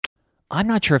I'm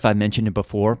not sure if I mentioned it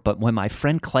before, but when my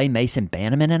friend Clay Mason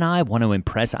Bannerman and I want to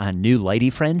impress our new lady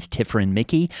friends, Tiffer and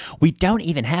Mickey, we don't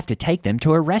even have to take them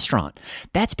to a restaurant.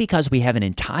 That's because we have an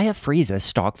entire freezer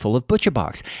stocked full of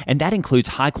ButcherBox, and that includes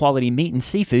high-quality meat and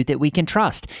seafood that we can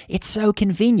trust. It's so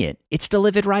convenient. It's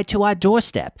delivered right to our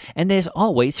doorstep, and there's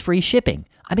always free shipping.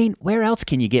 I mean, where else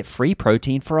can you get free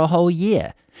protein for a whole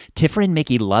year? Tiffer and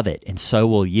Mickey love it, and so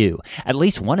will you. At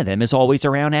least one of them is always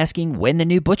around asking when the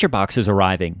new ButcherBox is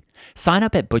arriving. Sign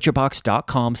up at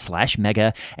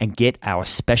butcherbox.com/mega and get our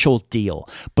special deal.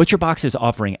 ButcherBox is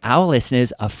offering our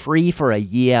listeners a free for a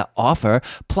year offer,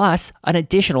 plus an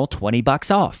additional $20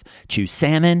 off. Choose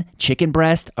salmon, chicken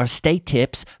breast, or steak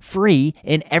tips free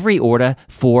in every order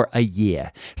for a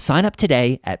year. Sign up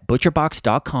today at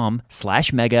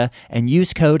butcherbox.com/mega and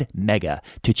use code MEGA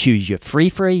to choose your free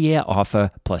for a year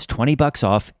offer plus $20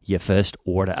 off your first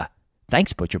order.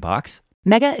 Thanks, ButcherBox.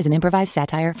 Mega is an improvised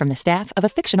satire from the staff of a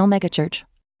fictional megachurch.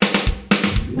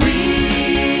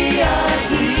 We are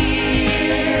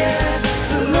here,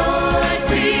 the Lord,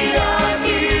 we are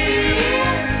here,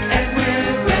 and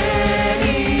we're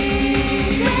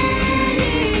ready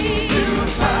to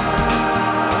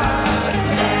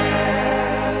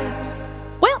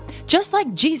podcast. Well, just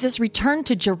like Jesus returned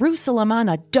to Jerusalem on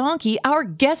a donkey, our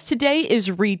guest today is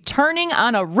returning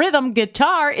on a rhythm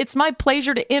guitar. It's my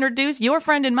pleasure to introduce your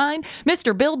friend and mine,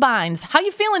 Mr. Bill Hines. How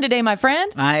you feeling today, my friend?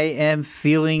 I am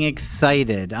feeling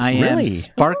excited. I am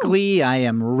sparkly. I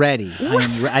am ready.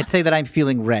 I'd say that I'm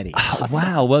feeling ready.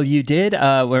 Wow. Well, you did.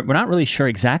 We're not really sure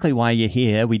exactly why you're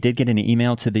here. We did get an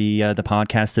email to the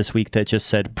podcast this week that just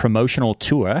said promotional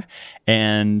tour.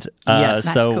 And Yes,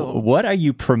 that's so cool. what are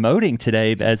you promoting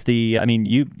today as you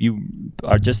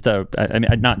are just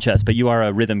not just, but you are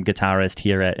a rhythm guitarist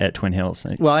here at Twin Hills.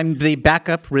 Well, I'm the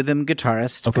backup rhythm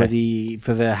guitarist Okay.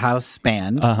 for the house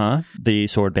band, The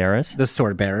Sword Bearers. the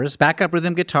Sword Bearers. Backup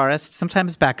rhythm guitarist,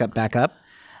 sometimes backup.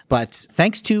 But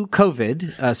thanks to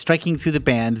COVID striking through the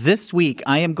band, this week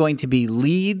I am going to be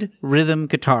lead rhythm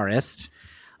guitarist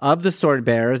of the Sword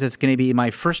Bearers. It's going to be my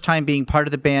first time being part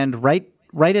of the band right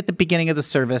at the beginning of the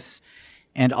service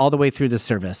and all the way through the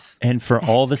service. And for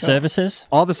all the services?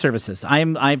 All the services.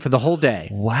 I'm for the whole day.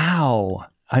 Wow.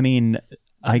 I mean,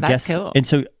 I That's guess. cool. And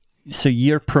so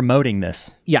you're promoting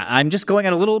this. Yeah, I'm just going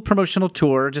on a little promotional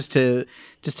tour just to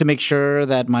make sure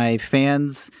that my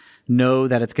fans know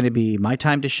that it's going to be my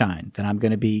time to shine, that I'm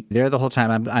going to be there the whole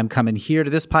time. I'm coming here to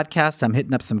this podcast. I'm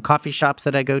hitting up some coffee shops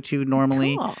that I go to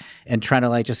normally and trying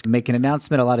to just make an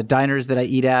announcement. A lot of diners that I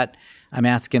eat at. I'm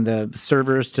asking the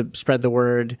servers to spread the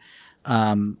word.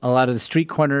 A lot of the street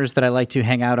corners that I like to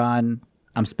hang out on,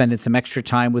 I'm spending some extra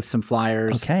time with some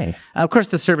flyers. Okay. Of course,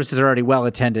 the services are already well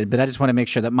attended, but I just want to make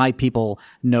sure that my people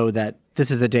know that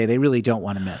this is a day they really don't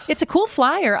want to miss. It's a cool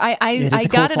flyer. I is a cool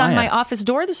got it on flyer. my office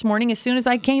door this morning as soon as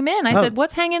I came in. I said,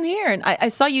 what's hanging here? And I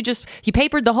saw you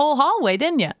papered the whole hallway,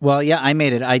 didn't you? Well, yeah, I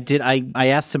made it. I did. I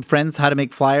asked some friends how to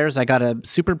make flyers. I got a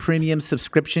super premium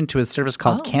subscription to a service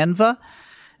called Canva,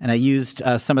 and I used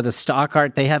some of the stock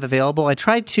art they have available. I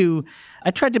tried to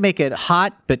make it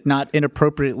hot, but not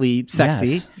inappropriately sexy.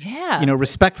 Yes. Yeah.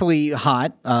 Respectfully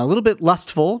hot, a little bit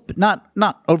lustful, but not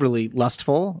overly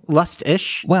lustful,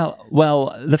 lust-ish. Well,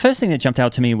 the first thing that jumped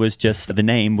out to me was just the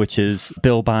name, which is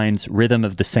Bill Bynes' Rhythm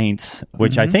of the Saints,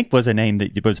 which I think was a name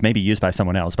that was maybe used by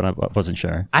someone else, but I wasn't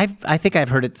sure. I think I've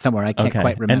heard it somewhere. I can't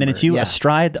quite remember. And then it's you Yeah.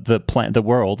 astride the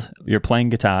world. You're playing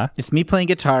guitar. It's me playing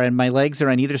guitar, and my legs are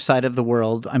on either side of the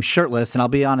world. I'm shirtless, and I'll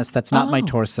be honest, that's not my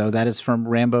torso. That is from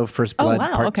Rambo First Blood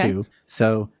wow, Part okay. 2.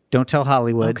 So don't tell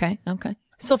Hollywood. Okay.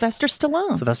 Sylvester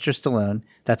Stallone. Sylvester Stallone.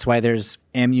 That's why there's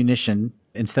ammunition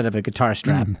instead of a guitar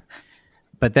strap.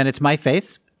 But then it's my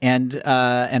face, and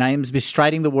I am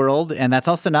bestriding the world, and that's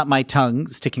also not my tongue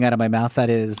sticking out of my mouth.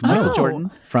 That is Michael Jordan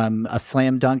from a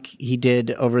slam dunk he did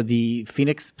over the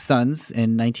Phoenix Suns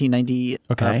in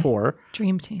 1994.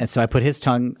 Dream Team. And so I put his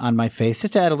tongue on my face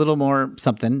just to add a little more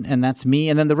something, and that's me.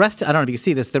 And then the rest, I don't know if you can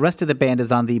see this, the rest of the band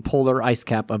is on the polar ice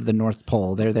cap of the North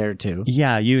Pole. They're there too.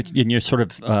 Yeah, you're sort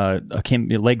of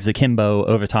your legs akimbo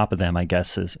over top of them, I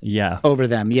guess. Over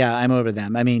them. Yeah, I'm over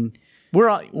them. I mean,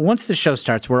 once the show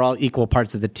starts, we're all equal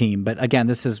parts of the team. But again,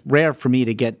 this is rare for me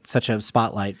to get such a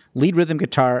spotlight. Lead rhythm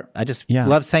guitar, I just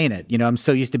love saying it. I'm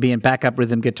so used to being backup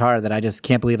rhythm guitar that I just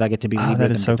can't believe I get to be lead rhythm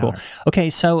That is so guitar. cool. Okay,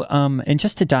 so and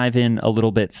just to dive in a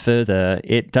little bit further,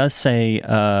 it does say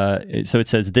so it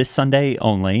says this Sunday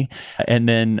only, and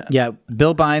then Yeah,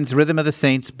 Bill Bynes, Rhythm of the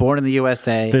Saints, Born in the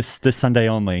USA. this Sunday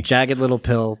only. Jagged Little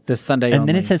Pill, this Sunday And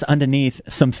only. then it says underneath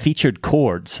some featured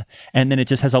chords, and then it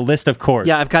just has a list of chords.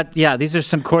 Yeah, these are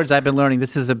some chords I've been learning.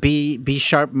 This is a B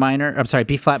flat minor,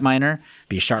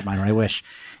 B sharp minor, I wish.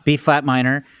 B flat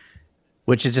minor,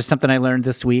 which is just something I learned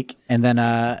this week. And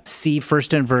then C,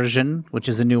 first inversion, which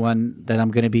is a new one that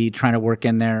I'm going to be trying to work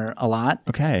in there a lot.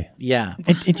 Okay. Yeah.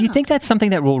 And do you think that's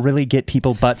something that will really get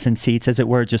people butts in seats, as it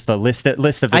were, just the list of the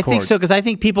chords? I think so, because I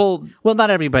think people, well, not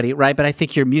everybody, right? But I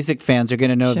think your music fans are going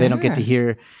to know they don't get to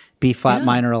hear B flat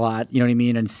minor a lot. You know what I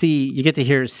mean? And C, you get to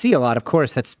hear C a lot. Of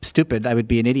course, that's stupid. I would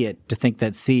be an idiot to think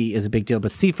that C is a big deal.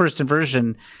 But C, first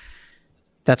inversion,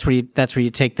 that's where you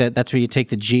take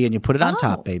the G and you put it on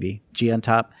top, baby. G on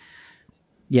top.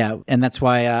 Yeah, and that's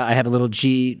why I have a little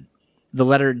G. The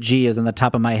letter G is on the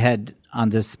top of my head on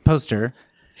this poster,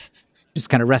 just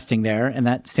kind of resting there, and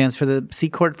that stands for the C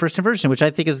chord first inversion, which I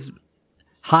think is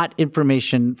hot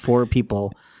information for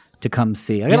people to come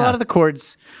see. I got a lot of the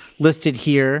chords listed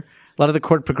here. A lot of the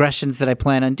chord progressions that I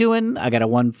plan on doing. I got a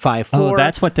 1-5-4. Oh,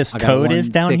 that's what this code is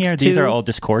down here? These are all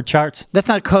just chord charts? That's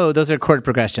not code. Those are chord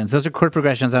progressions. Those are chord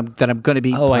progressions that I'm going to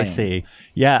be playing. I see.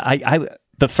 Yeah, I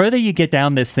the further you get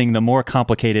down this thing, the more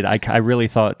complicated. I really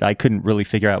thought I couldn't really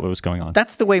figure out what was going on.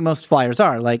 That's the way most flyers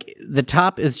are. Like, the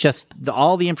top is just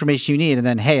all the information you need, and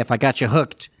then, hey, if I got you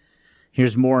hooked,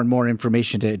 here's more and more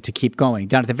information to keep going.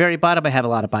 Down at the very bottom, I have a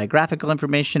lot of biographical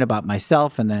information about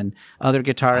myself and then other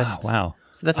guitarists. Oh, wow.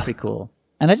 So that's pretty cool.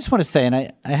 And I just want to say, and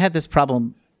I had this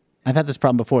problem, I've had this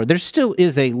problem before, there still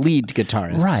is a lead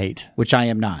guitarist. Right. Which I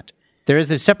am not. There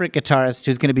is a separate guitarist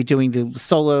who's going to be doing the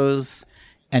solos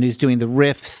and who's doing the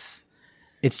riffs.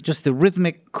 It's just the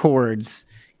rhythmic chords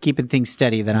keeping things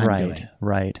steady that I'm doing.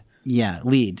 Right. Yeah,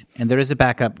 lead. And there is a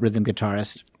backup rhythm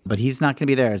guitarist, but he's not going to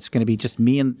be there. It's going to be just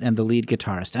me and the lead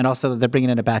guitarist. And also they're bringing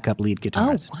in a backup lead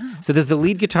guitarist. Oh, wow. So there's a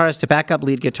lead guitarist, a backup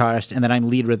lead guitarist, and then I'm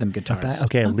lead rhythm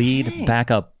guitarist. Lead,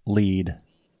 backup, lead.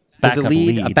 There's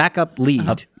a backup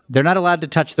lead. They're not allowed to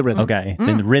touch the rhythm. Okay,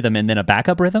 then the rhythm and then a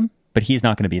backup rhythm, but he's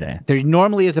not going to be there. There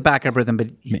normally is a backup rhythm, but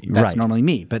that's right. normally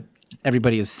me. But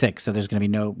everybody is sick, so there's going to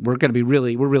be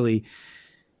we're really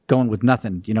going with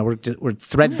nothing. You know, we're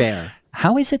threadbare.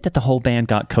 How is it that the whole band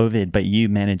got COVID, but you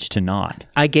managed to not?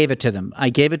 I gave it to them. I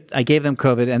gave them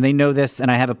COVID, and they know this, and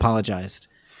I have apologized.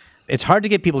 It's hard to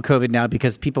get people COVID now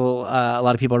because a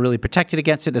lot of people are really protected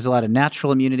against it. There's a lot of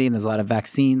natural immunity and there's a lot of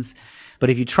vaccines. But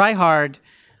if you try hard,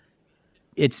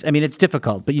 it's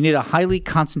difficult, but you need a highly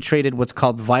concentrated, what's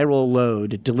called viral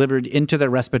load delivered into the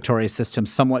respiratory system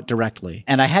somewhat directly.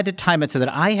 And I had to time it so that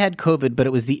I had COVID, but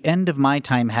it was the end of my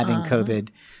time having COVID,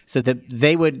 so that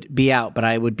they would be out, but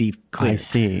I would be clear. I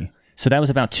see. So that was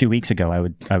about 2 weeks ago,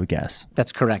 I would guess.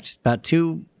 That's correct. About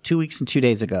two weeks and 2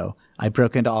 days ago, I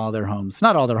broke into all their homes.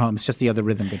 Not all their homes, just the other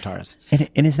rhythm guitarists.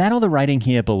 And is that all the writing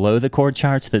here below the chord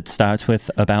charts that starts with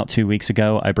about 2 weeks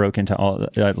ago? I broke into all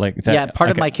like that. Yeah, part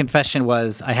of my confession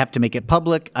was I have to make it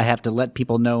public. I have to let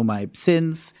people know my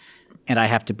sins, and I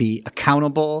have to be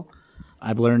accountable.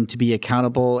 I've learned to be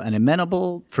accountable and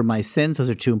amenable for my sins. Those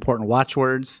are two important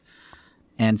watchwords.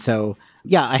 And so,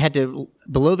 yeah, I had to,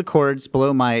 below the chords,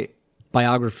 below my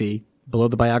biography, below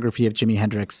the biography of Jimi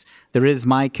Hendrix, there is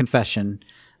my confession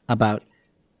about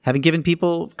having given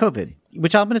people COVID,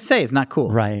 which I'm going to say is not cool.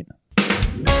 Right.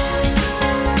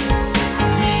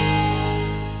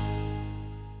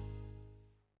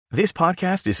 This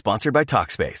podcast is sponsored by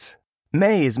Talkspace.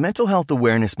 May is Mental Health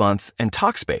Awareness Month, and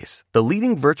Talkspace, the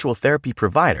leading virtual therapy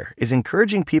provider, is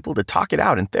encouraging people to talk it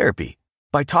out in therapy.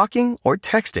 By talking or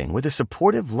texting with a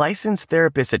supportive, licensed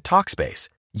therapist at Talkspace,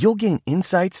 you'll gain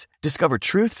insights, discover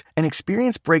truths, and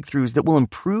experience breakthroughs that will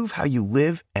improve how you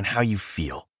live and how you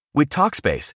feel. With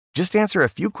Talkspace, just answer a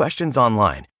few questions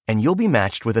online, and you'll be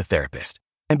matched with a therapist.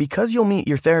 And because you'll meet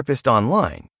your therapist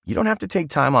online, you don't have to take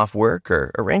time off work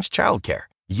or arrange childcare.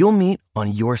 You'll meet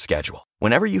on your schedule,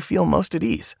 whenever you feel most at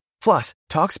ease. Plus,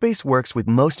 Talkspace works with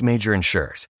most major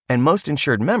insurers, and most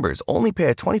insured members only pay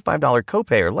a $25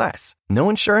 copay or less. No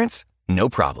insurance? No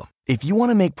problem. If you want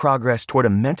to make progress toward a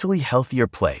mentally healthier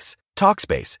place,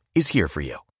 Talkspace is here for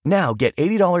you. Now get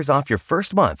 $80 off your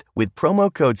first month with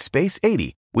promo code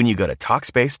SPACE80 when you go to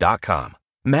Talkspace.com.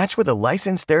 Match with a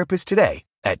licensed therapist today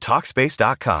at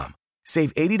Talkspace.com.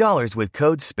 Save $80 with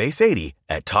code SPACE80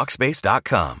 at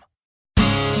Talkspace.com.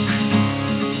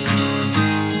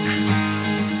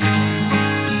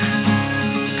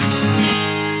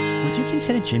 Would you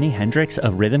consider Jimi Hendrix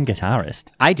a rhythm guitarist?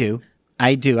 I do.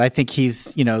 I think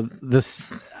he's, this.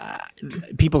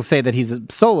 People say that he's a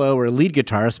solo or a lead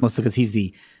guitarist, mostly because he's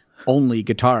the only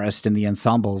guitarist in the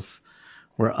ensembles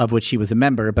of which he was a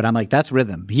member. But I'm like, that's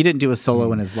rhythm. He didn't do a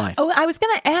solo in his life. Oh, I was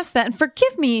going to ask that. And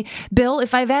forgive me, Bill,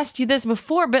 if I've asked you this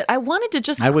before, but I wanted to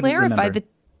just clarify the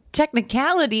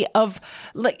technicality of,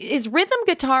 like, is rhythm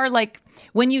guitar like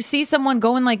when you see someone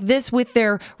going like this with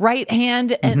their right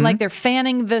hand and like they're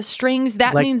fanning the strings,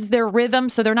 that means they're rhythm,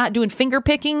 so they're not doing finger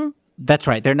picking? That's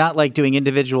right. They're not like doing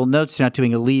individual notes. They're not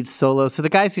doing a lead solo. So the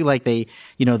guys who like they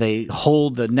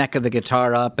hold the neck of the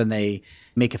guitar up and they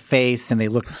make a face and they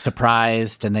look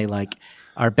surprised and they like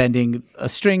are bending a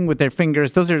string with their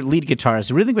fingers. Those are lead guitarists.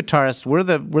 The rhythm guitarists, we're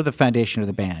the foundation of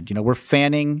the band. We're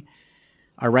fanning.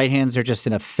 Our right hands are just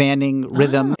in a fanning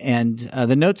rhythm, and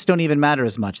the notes don't even matter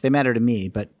as much. They matter to me,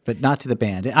 but not to the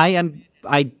band.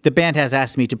 The band has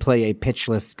asked me to play a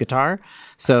pitchless guitar,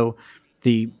 so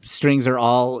the strings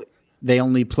they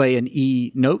only play an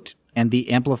E note, and the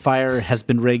amplifier has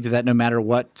been rigged that no matter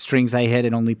what strings I hit,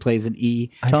 it only plays an E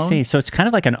tone. I see. So it's kind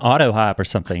of like an auto harp or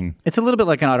something. It's a little bit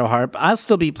like an auto harp. I'll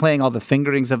still be playing all the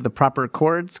fingerings of the proper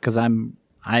chords because I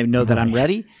know that I'm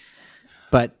ready.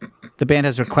 But the band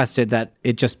has requested that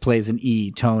it just plays an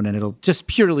E tone, and it'll just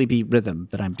purely be rhythm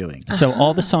that I'm doing. So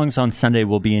all the songs on Sunday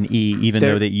will be in E, even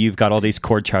though that you've got all these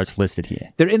chord charts listed here.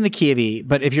 They're in the key of E,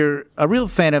 but if you're a real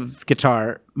fan of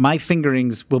guitar, my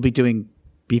fingerings will be doing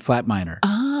B flat minor,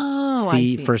 I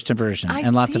C see. first inversion, I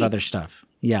and lots of see. other stuff.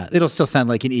 Yeah, it'll still sound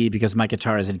like an E because my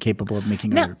guitar is incapable of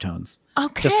making other tones.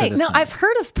 Just for Okay. this Now, song. I've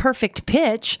heard of perfect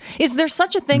pitch. Is there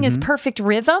such a thing as perfect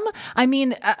rhythm? I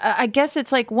mean, I guess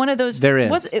it's like one of those. There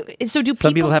is. So do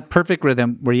Some people have perfect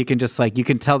rhythm where you can just you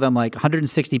can tell them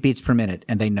 160 beats per minute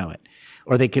and they know it.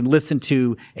 Or they can listen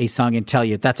to a song and tell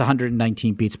you that's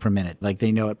 119 beats per minute. Like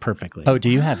they know it perfectly. Oh,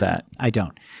 do you have that? I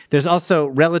don't. There's also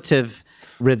relative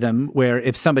rhythm where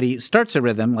if somebody starts a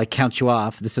rhythm, like counts you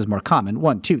off, this is more common.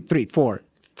 1, 2, 3, 4.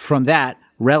 From that,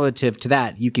 relative to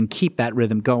that, you can keep that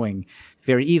rhythm going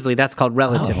very easily. That's called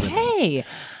relative rhythm. Hey,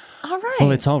 all right.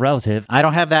 Well, it's all relative. I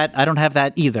don't have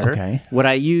that either. Okay. What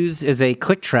I use is a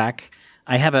click track.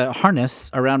 I have a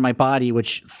harness around my body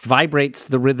which vibrates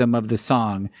the rhythm of the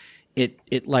song.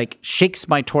 It like shakes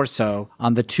my torso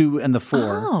on the 2 and the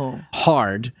 4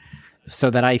 hard so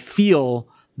that I feel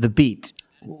the beat.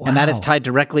 And that is tied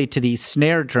directly to the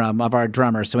snare drum of our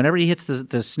drummer. So whenever he hits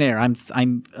the snare,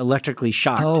 I'm electrically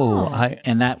shocked.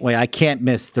 And that way I can't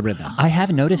miss the rhythm. I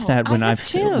have noticed that when have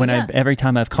too, yeah. every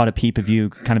time I've caught a peep of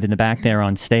you kind of in the back there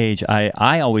on stage,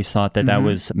 I always thought that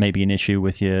was maybe an issue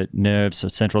with your nerves or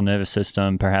central nervous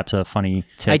system, perhaps a funny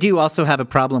tick. I do also have a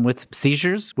problem with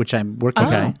seizures, which I'm working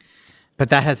on. But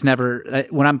that has never,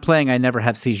 when I'm playing, I never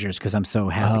have seizures because I'm so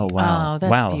happy. Oh, wow. Oh,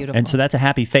 that's beautiful. And so that's a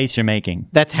happy face you're making.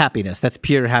 That's happiness. That's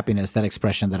pure happiness, that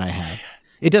expression that I have.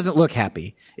 It doesn't look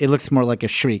happy. It looks more like a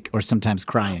shriek or sometimes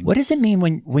crying. What does it mean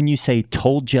when you say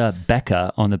 "told ya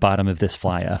Becca" on the bottom of this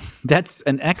flyer? That's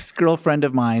an ex-girlfriend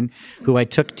of mine who I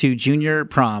took to junior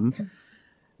prom,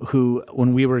 who,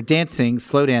 when we were dancing,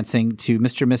 slow dancing to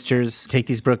Mr. Mister's Take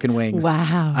These Broken Wings.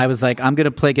 Wow. I was like, I'm going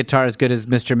to play guitar as good as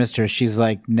Mr. Mister. She's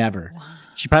like, never.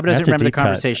 She probably doesn't That's a remember the deep cut.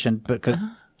 conversation, because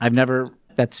I've never,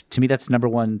 to me, that's number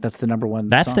one. That's the number one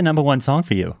That's song. the number one song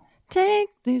for you. Take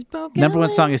these broken Number one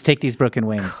wings. song is Take These Broken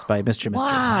Wings by Mr. Mister.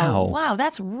 Wow. Wow,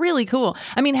 that's really cool.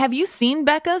 I mean, have you seen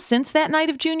Becca since that night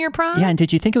of junior prom? Yeah, and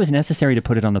did you think it was necessary to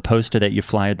put it on the poster that you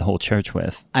flyered the whole church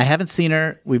with? I haven't seen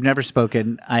her. We've never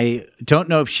spoken. I don't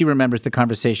know if she remembers the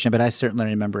conversation, but I certainly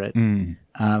remember it.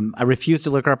 I refuse to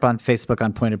look her up on Facebook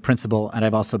on point of principle, and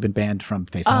I've also been banned from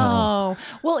Facebook. Oh,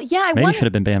 well, yeah, Maybe you should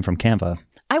have been banned from Canva.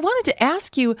 I wanted to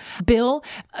ask you, Bill,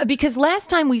 because last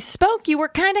time we spoke, you were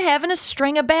kind of having a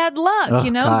string of bad luck. Oh, you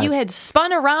know, God. you had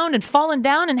spun around and fallen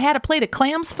down and had a plate of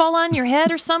clams fall on your head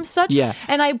or some such. Yeah.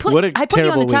 And I put What a you on the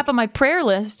terrible top week. of my prayer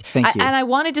list. Thank you. And I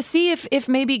wanted to see if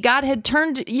maybe God had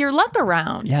turned your luck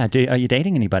around. Yeah, are you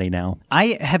dating anybody now?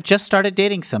 I have just started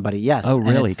dating somebody, yes. Oh, And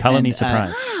really? it's- Color me and,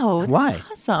 surprised. Wow. That's Why?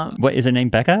 awesome. What is her name?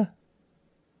 Becca?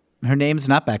 Her name's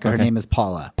not Becca. Her Okay. name is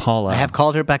Paula. Paula. I have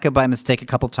called her Becca by mistake a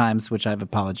couple times, which I've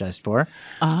apologized for.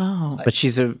 Oh. But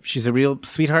she's a real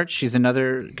sweetheart. She's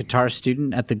another guitar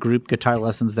student at the group guitar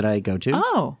lessons that I go to.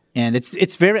 Oh. And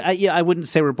it's very I wouldn't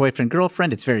say we're boyfriend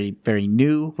girlfriend. It's very, very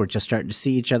new. We're just starting to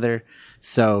see each other.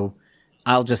 So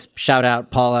I'll just shout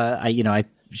out Paula.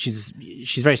 She's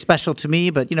very special to me,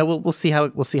 but we'll see how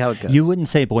it goes. You wouldn't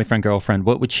say boyfriend, girlfriend.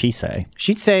 What would she say?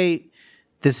 She'd say,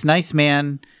 this nice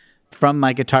man from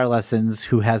my guitar lessons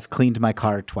who has cleaned my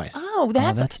car twice. Oh,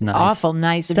 that's nice. awful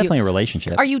nice It's of you. definitely a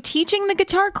relationship. Are you teaching the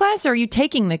guitar class or are you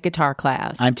taking the guitar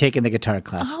class? I'm taking the guitar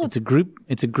class. Oh. It's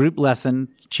a group lesson,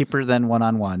 cheaper than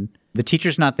one-on-one. The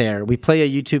teacher's not there. We play a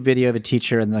YouTube video of a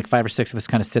teacher, and like 5 or 6 of us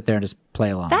kind of sit there and just play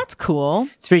along. That's cool.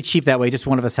 It's very cheap that way. Just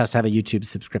one of us has to have a YouTube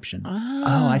subscription. Oh,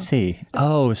 I see.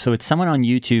 So it's someone on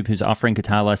YouTube who's offering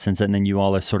guitar lessons, and then you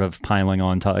all are sort of piling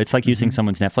on top. It's like using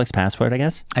someone's Netflix password, I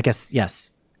guess. I guess,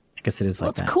 yes. I guess it is Well,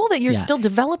 like it's that. cool that you're Yeah. still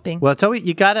developing. Well, it's always,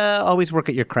 you gotta always work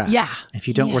at your craft. Yeah. If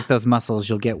you don't Yeah. work those muscles,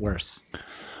 you'll get worse.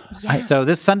 So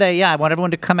this Sunday, I want everyone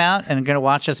to come out and going to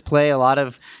watch us play a lot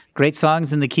of great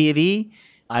songs in the key of E.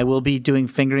 I will be doing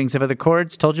fingerings of other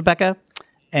chords. Told you, Becca.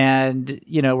 And,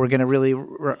 we're going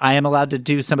to I am allowed to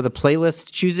do some of the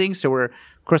playlist choosing. So of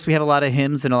course, we have a lot of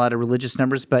hymns and a lot of religious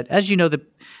numbers. But as you know,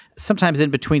 sometimes in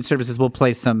between services, we'll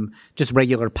play some just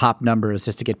regular pop numbers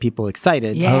just to get people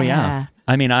excited. Yeah. Oh yeah.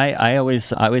 I mean, I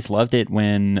always loved it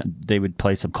when they would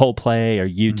play some Coldplay or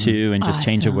U2 and just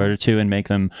change a word or two and make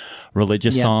them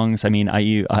religious songs. I mean,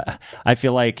 I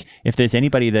feel like if there's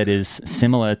anybody that is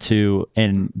similar to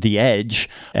The Edge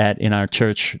in our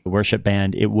church worship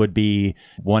band, it would be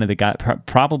one of the guy,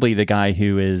 probably the guy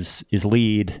who is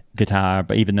lead guitar.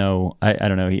 But even though I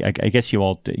don't know, I guess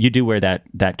you do wear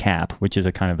that cap, which is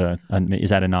a kind of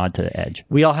is that a nod to Edge?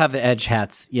 We all have the Edge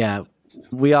hats. Yeah.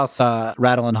 We all saw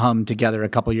Rattle and Hum together a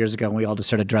couple years ago, and we all just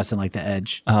started dressing like the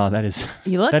Edge. Oh, that is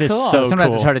You look that is cool. so Sometimes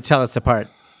cool. it's hard to tell us apart.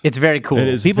 It's very cool. It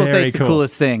is People say very it's the cool.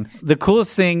 coolest thing. The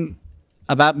coolest thing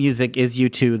about music is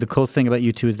U2. The coolest thing about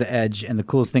U2 is the Edge, and the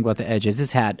coolest thing about the Edge is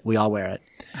his hat. We all wear it.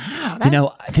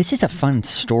 This is a fun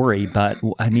story, but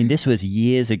I mean, this was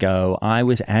years ago. I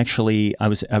was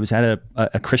at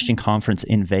a Christian conference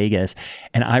in Vegas,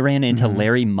 and I ran into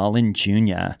Larry Mullen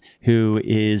Jr., who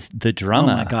is the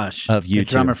drummer Oh my gosh. of U2. The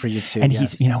drummer for U2, And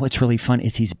yes. he's, what's really fun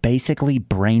is he's basically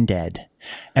brain dead.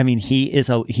 I mean, he's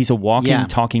a walking, Yeah.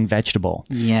 talking vegetable.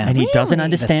 Yeah. And he doesn't Really?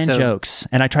 understand That's so- jokes.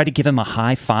 And I tried to give him a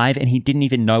high five, and he didn't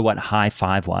even know what high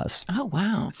five was. Oh,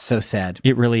 wow. So sad.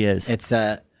 It really is.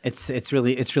 It's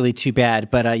really too bad.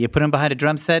 But you put him behind a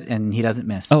drum set, and he doesn't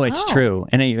miss. Oh, it's true.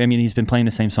 And I mean, he's been playing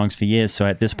the same songs for years. So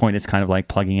at this point, it's kind of like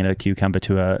plugging in a cucumber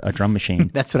to a drum machine.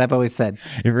 That's what I've always said.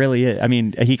 It really is. I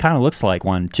mean, he kind of looks like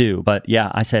one too. But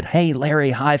yeah, I said, "Hey,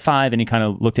 Larry, high five," and he kind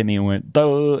of looked at me and went,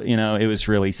 "Duh." It was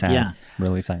really sad. Yeah.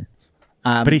 Really sad.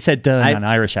 But he said "duh" in an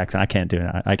Irish accent. I can't do it.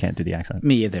 I can't do the accent.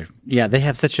 Me either. Yeah, they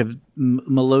have such a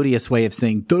melodious way of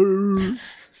saying "durr."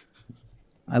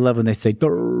 I love when they say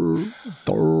 "durr,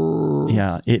 durr."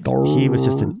 Yeah, he was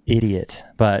just an idiot.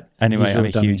 But anyway, He's really I'm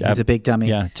a dummy. huge. He's a big dummy.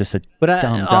 Yeah, just a But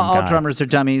dumb all guy. drummers are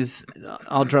dummies.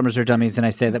 All drummers are dummies, and I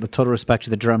say that with total respect to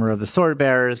the drummer of the Sword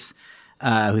Bearers,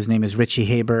 whose name is Richie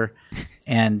Haber,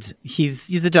 and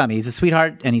he's a dummy. He's a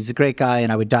sweetheart, and he's a great guy,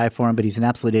 and I would die for him. But he's an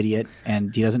absolute idiot,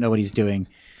 and he doesn't know what he's doing.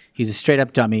 He's a straight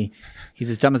up dummy. He's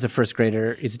as dumb as a first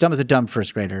grader. He's as dumb as a dumb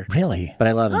first grader. Really? But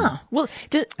I love him, Well,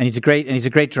 and he's a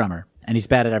great drummer, and he's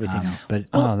bad at everything else. But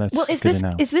That's well, is good this to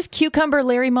know. is this cucumber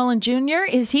Larry Mullen Jr.?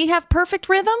 Is he have perfect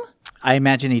rhythm? I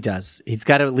imagine he does. He's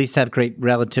got to at least have great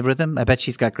relative rhythm. I bet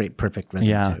she's got great perfect rhythm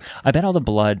Yeah, too. I bet all the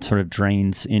blood sort of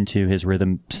drains into his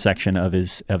rhythm section of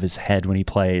his head when he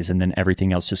plays, and then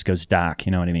everything else just goes dark.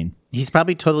 You know what I mean? He's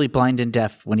probably totally blind and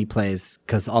deaf when he plays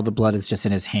because all the blood is just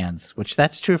in his hands, which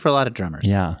that's true for a lot of drummers.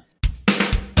 Yeah.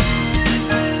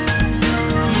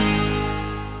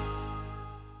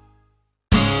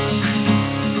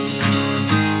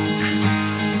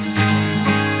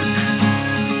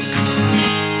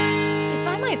 If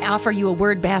I might offer you a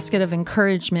word basket of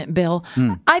encouragement, Bill,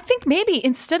 I think maybe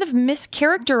instead of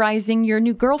mischaracterizing your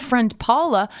new girlfriend,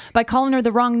 Paula, by calling her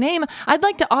the wrong name, I'd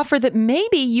like to offer that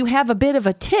maybe you have a bit of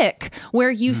a tick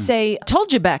where you say,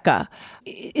 "Told you, Becca."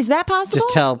 Is that possible?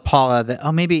 Just tell Paula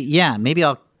that, maybe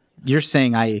you're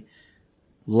saying I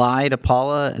lie to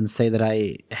Paula and say that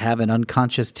I have an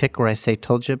unconscious tick where I say,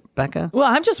 "Told you, Becca." Well,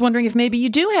 I'm just wondering if maybe you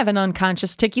do have an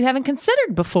unconscious tick you haven't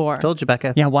considered before. Told you,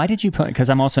 Becca. Yeah, why did you put?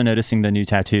 Because I'm also noticing the new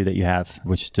tattoo that you have,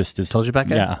 which just is Told you,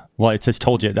 Becca? Yeah, well, it says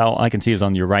 "told you." All I can see is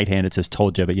on your right hand it says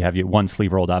 "told you," but you have your one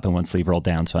sleeve rolled up and one sleeve rolled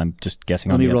down. So I'm just guessing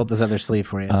Let on me the roll other. up this other sleeve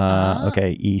for you.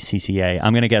 Okay, ECCA.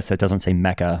 I'm gonna guess that doesn't say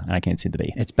Mecca, and I can't see the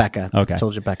B. It's Becca. Okay. It's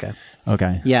Told you, Becca.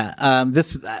 Okay. Yeah.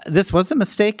 This was a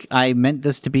mistake. I meant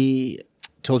this to be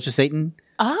 "Told you, Satan."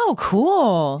 Oh,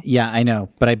 cool. Yeah, I know,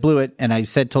 but I blew it, and I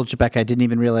said "Told you, Becca." I didn't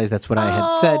even realize that's what I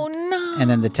had said. Oh, no. And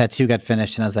then the tattoo got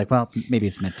finished, and I was like, well, maybe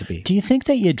it's meant to be. Do you think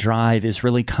that your drive is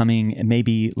really coming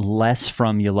maybe less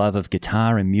from your love of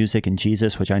guitar and music and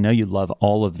Jesus, which I know you love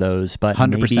all of those, but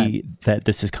 100%. maybe that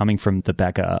this is coming from the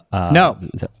Becca? No.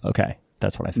 Okay,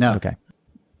 that's what I thought. No. Okay.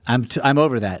 I'm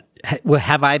over that.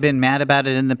 Have I been mad about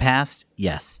it in the past?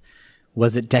 Yes.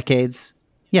 Was it decades?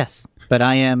 Yes. But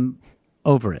I am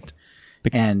over it.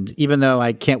 And even though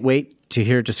I can't wait to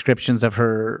hear descriptions of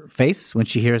her face when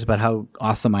she hears about how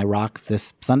awesome I rock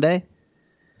this Sunday,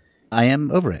 I am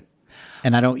over it.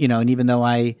 And I don't, and even though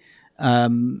I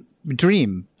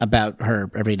dream about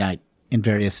her every night in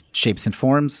various shapes and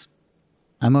forms,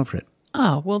 I'm over it.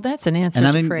 Oh, well, that's an answer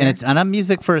And to I'm prayer. and I'm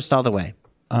music first all the way.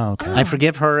 Oh, okay. I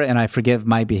forgive her and I forgive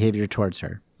my behavior towards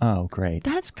her. Oh, great.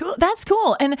 That's cool. That's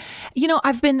cool. And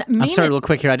I've been meaning. I'm sorry, real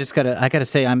quick here. I gotta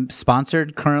say I'm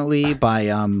sponsored currently by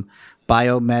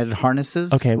Biomed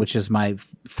harnesses, Okay. which is my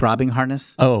throbbing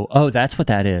harness. Oh, that's what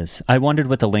that is. I wondered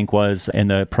what the link was in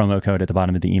the promo code at the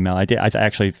bottom of the email. I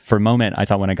actually, for a moment, I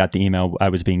thought when I got the email, I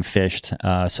was being fished,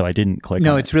 so I didn't click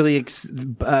No, on it's really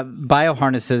bio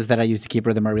harnesses that I use to keep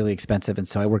rhythm are really expensive, and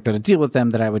so I worked out a deal with them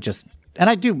that I would just, and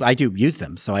I do use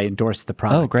them, so I endorse the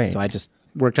product. Oh, great. So I just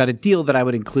worked out a deal that I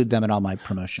would include them in all my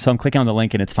promotions. So I'm clicking on the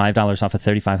link, and it's $5 off a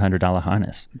 $3,500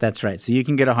 harness That's right. So you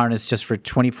can get a harness just for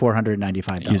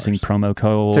 $2,495 using promo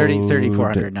code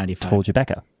 $3,495. Told you,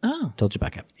 Becca. Told you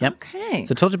Becca. Yep. Okay.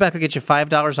 So Told You Becca get you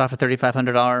 $5 off a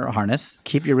 $3,500 harness.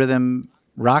 Keep your rhythm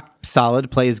rock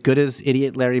solid. Play as good as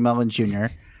idiot Larry Mullen Jr.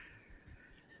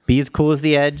 Be as cool as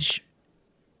the Edge.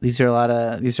 These are a lot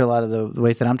of the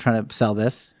ways that I'm trying to sell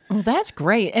this. Well, that's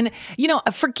great. And,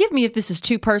 forgive me if this is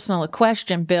too personal a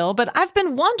question, Bill, but I've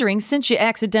been wondering, since you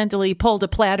accidentally pulled a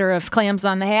platter of clams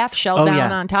on the half shell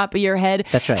down on top of your head,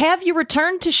 That's right. Have you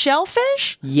returned to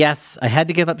shellfish? Yes, I had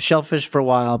to give up shellfish for a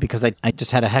while because I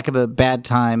just had a heck of a bad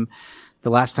time. The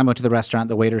last time I went to the restaurant,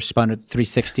 the waiter spun a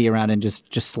 360 around and just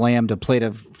slammed a plate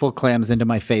of full clams into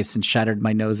my face and shattered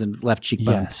my nose and left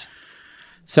cheekbone. Yes.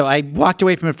 So I walked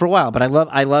away from it for a while, but I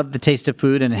love the taste of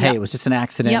food, and hey, it was just an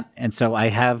accident. Yep. And so I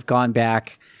have gone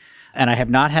back, and I have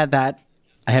not had that.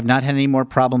 I have not had any more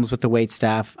problems with the wait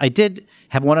staff. I did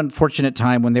have one unfortunate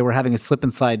time when they were having a slip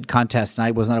and slide contest, and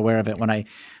I was not aware of it. When I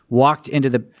walked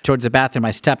towards the bathroom,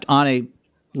 I stepped on a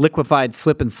liquefied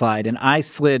slip and slide, and I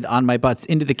slid on my butts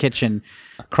into the kitchen,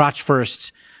 crotch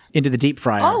first, into the deep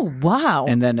fryer. Oh, wow.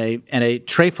 And then a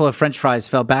tray full of French fries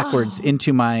fell backwards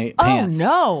into my pants. Oh,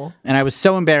 no. And I was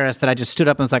so embarrassed that I just stood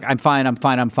up and was like, I'm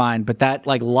fine. But that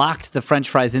locked the French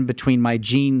fries in between my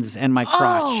jeans and my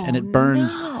crotch, and it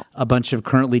burned a bunch of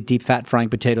currently deep fat frying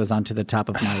potatoes onto the top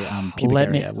of my pubic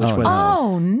area, which was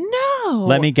Oh, no.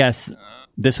 Let me guess.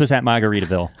 This was at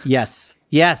Margaritaville. Yes.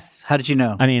 How did you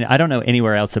know? I mean, I don't know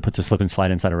anywhere else that puts a slip and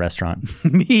slide inside a restaurant.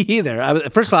 Me either.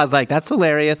 First of all, I was like, that's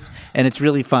hilarious, and it's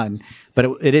really fun, but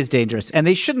it is dangerous. And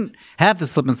they shouldn't have the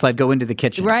slip and slide go into the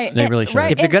kitchen. Right. They really should.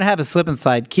 Right. If you're going to have a slip and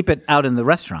slide, keep it out in the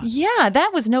restaurant. Yeah,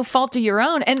 that was no fault of your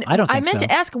own. And I don't think meant so.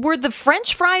 to ask, were the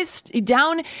French fries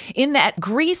down in that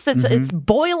grease that's it's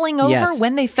boiling over Yes.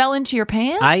 when they fell into your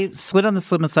pants? I slid on the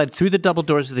slip and slide through the double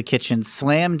doors of the kitchen,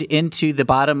 slammed into the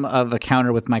bottom of a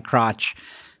counter with my crotch,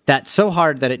 that so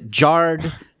hard that it jarred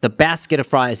the basket of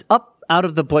fries up out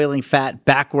of the boiling fat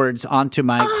backwards onto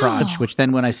my crotch, which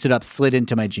then when I stood up slid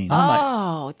into my jeans.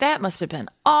 Oh, that must have been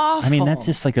awful. I mean, that's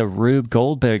just like a Rube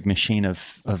Goldberg machine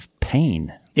of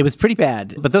pain. It was pretty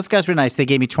bad, but those guys were nice. They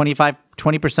gave me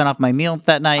 20% off my meal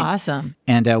that night. Awesome.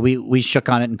 And we shook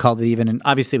on it and called it even. And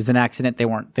obviously, it was an accident. They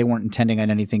weren't intending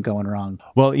on anything going wrong.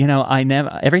 Well,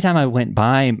 every time I went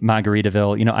by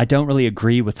Margaritaville, I don't really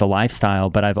agree with the lifestyle,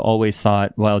 but I've always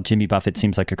thought, well, Jimmy Buffett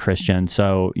seems like a Christian,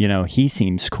 so, he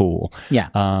seems cool. Yeah.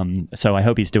 So I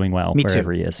hope he's doing well Me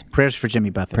wherever too. he is. Prayers for Jimmy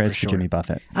Buffett. Prayers for for Jimmy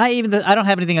Buffett. I don't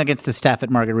have anything against the staff at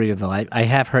Margaritaville. I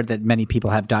have heard that many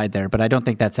people have died there, but I don't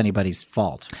think that's anybody's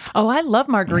fault. Oh, I love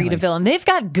Margaritaville, and they've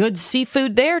got good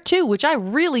seafood there too, which I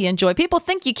really enjoy. People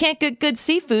think you can't get good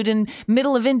seafood in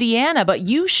middle of Indiana, but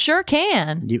you sure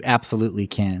can. You absolutely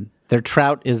can. Their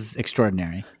trout is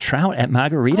extraordinary. Trout at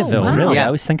Margaritaville, Oh, wow. really? Yeah. I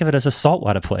always think of it as a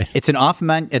saltwater place. It's an off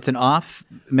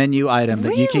menu item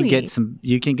that you can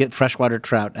Really? get freshwater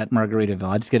trout at Margaritaville.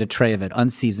 I just get a tray of it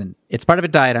unseasoned. It's part of a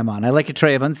diet I'm on. I like a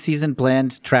tray of unseasoned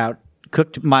bland trout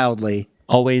cooked mildly.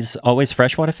 Always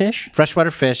freshwater fish?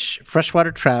 Freshwater fish,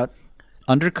 freshwater trout,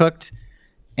 undercooked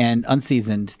and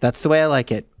unseasoned. That's the way I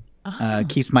like it.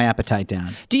 Keeps my appetite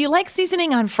down. Do you like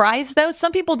seasoning on fries, though?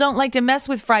 Some people don't like to mess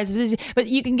with fries, but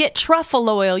you can get truffle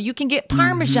oil, you can get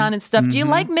Parmesan and stuff. Do you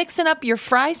like mixing up your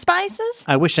fry spices?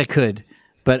 I wish I could,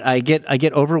 but I get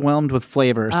overwhelmed with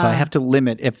flavor, so I have to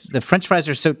limit. If the French fries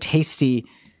are so tasty,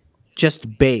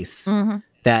 just base,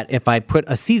 that if I put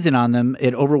a season on them,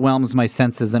 it overwhelms my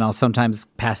senses and I'll sometimes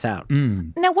pass out.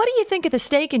 Now, what do you think of the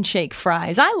Steak and Shake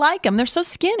fries? I like them. They're so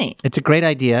skinny. It's a great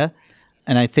idea.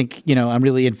 And I think, I'm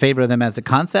really in favor of them as a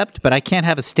concept, but I can't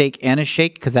have a steak and a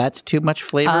shake because that's too much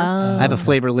flavor. I have a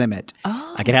flavor limit.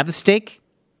 I can have the steak.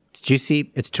 It's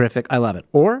juicy. It's terrific. I love it.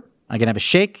 Or I can have a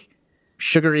shake,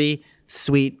 sugary,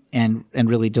 sweet, and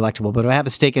really delectable. But if I have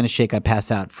a steak and a shake, I pass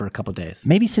out for a couple days.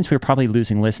 Maybe since we're probably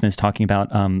losing listeners talking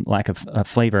about lack of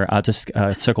flavor, I'll just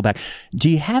circle back. Do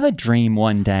you have a dream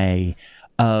one day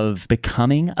of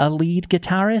becoming a lead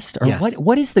guitarist? Or Yes.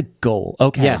 what is the goal?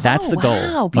 Okay, Yes. that's the goal.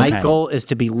 wow. My Okay. goal is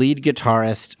to be lead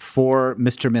guitarist for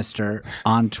Mr. Mister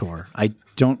on tour. I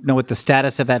don't know what the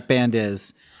status of that band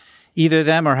is. Either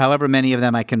them or however many of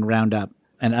them I can round up.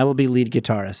 And I will be lead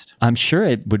guitarist. I'm sure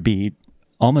it would be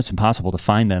almost impossible to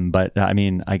find them. But I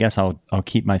mean, I guess I'll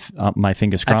keep my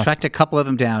fingers I crossed. tracked a couple of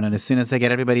them down, and as soon as I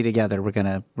get everybody together, we're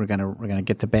gonna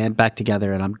get the band back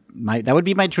together, and that would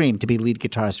be my dream, to be lead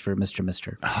guitarist for Mr.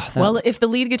 Mister. Well, if the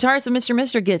lead guitarist of Mr.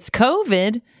 Mister gets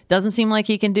COVID, doesn't seem like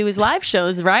he can do his live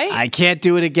shows, right? I can't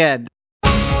do it again.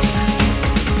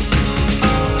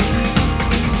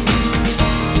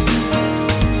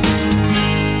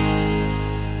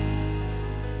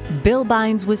 Bill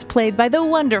Bynes was played by the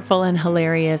wonderful and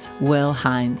hilarious Will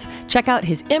Hines. Check out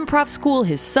his improv school,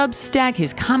 his Substack,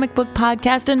 his comic book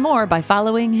podcast, and more by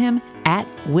following him at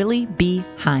Willie B.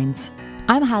 Hines.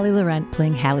 I'm Holly Laurent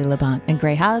playing Hallie Labont, and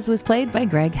Gray Haas was played by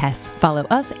Greg Hess. Follow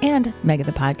us and Mega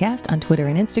the Podcast on Twitter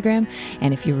and Instagram.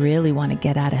 And if you really want to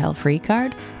get out of hell free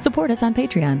card, support us on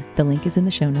Patreon. The link is in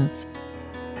the show notes.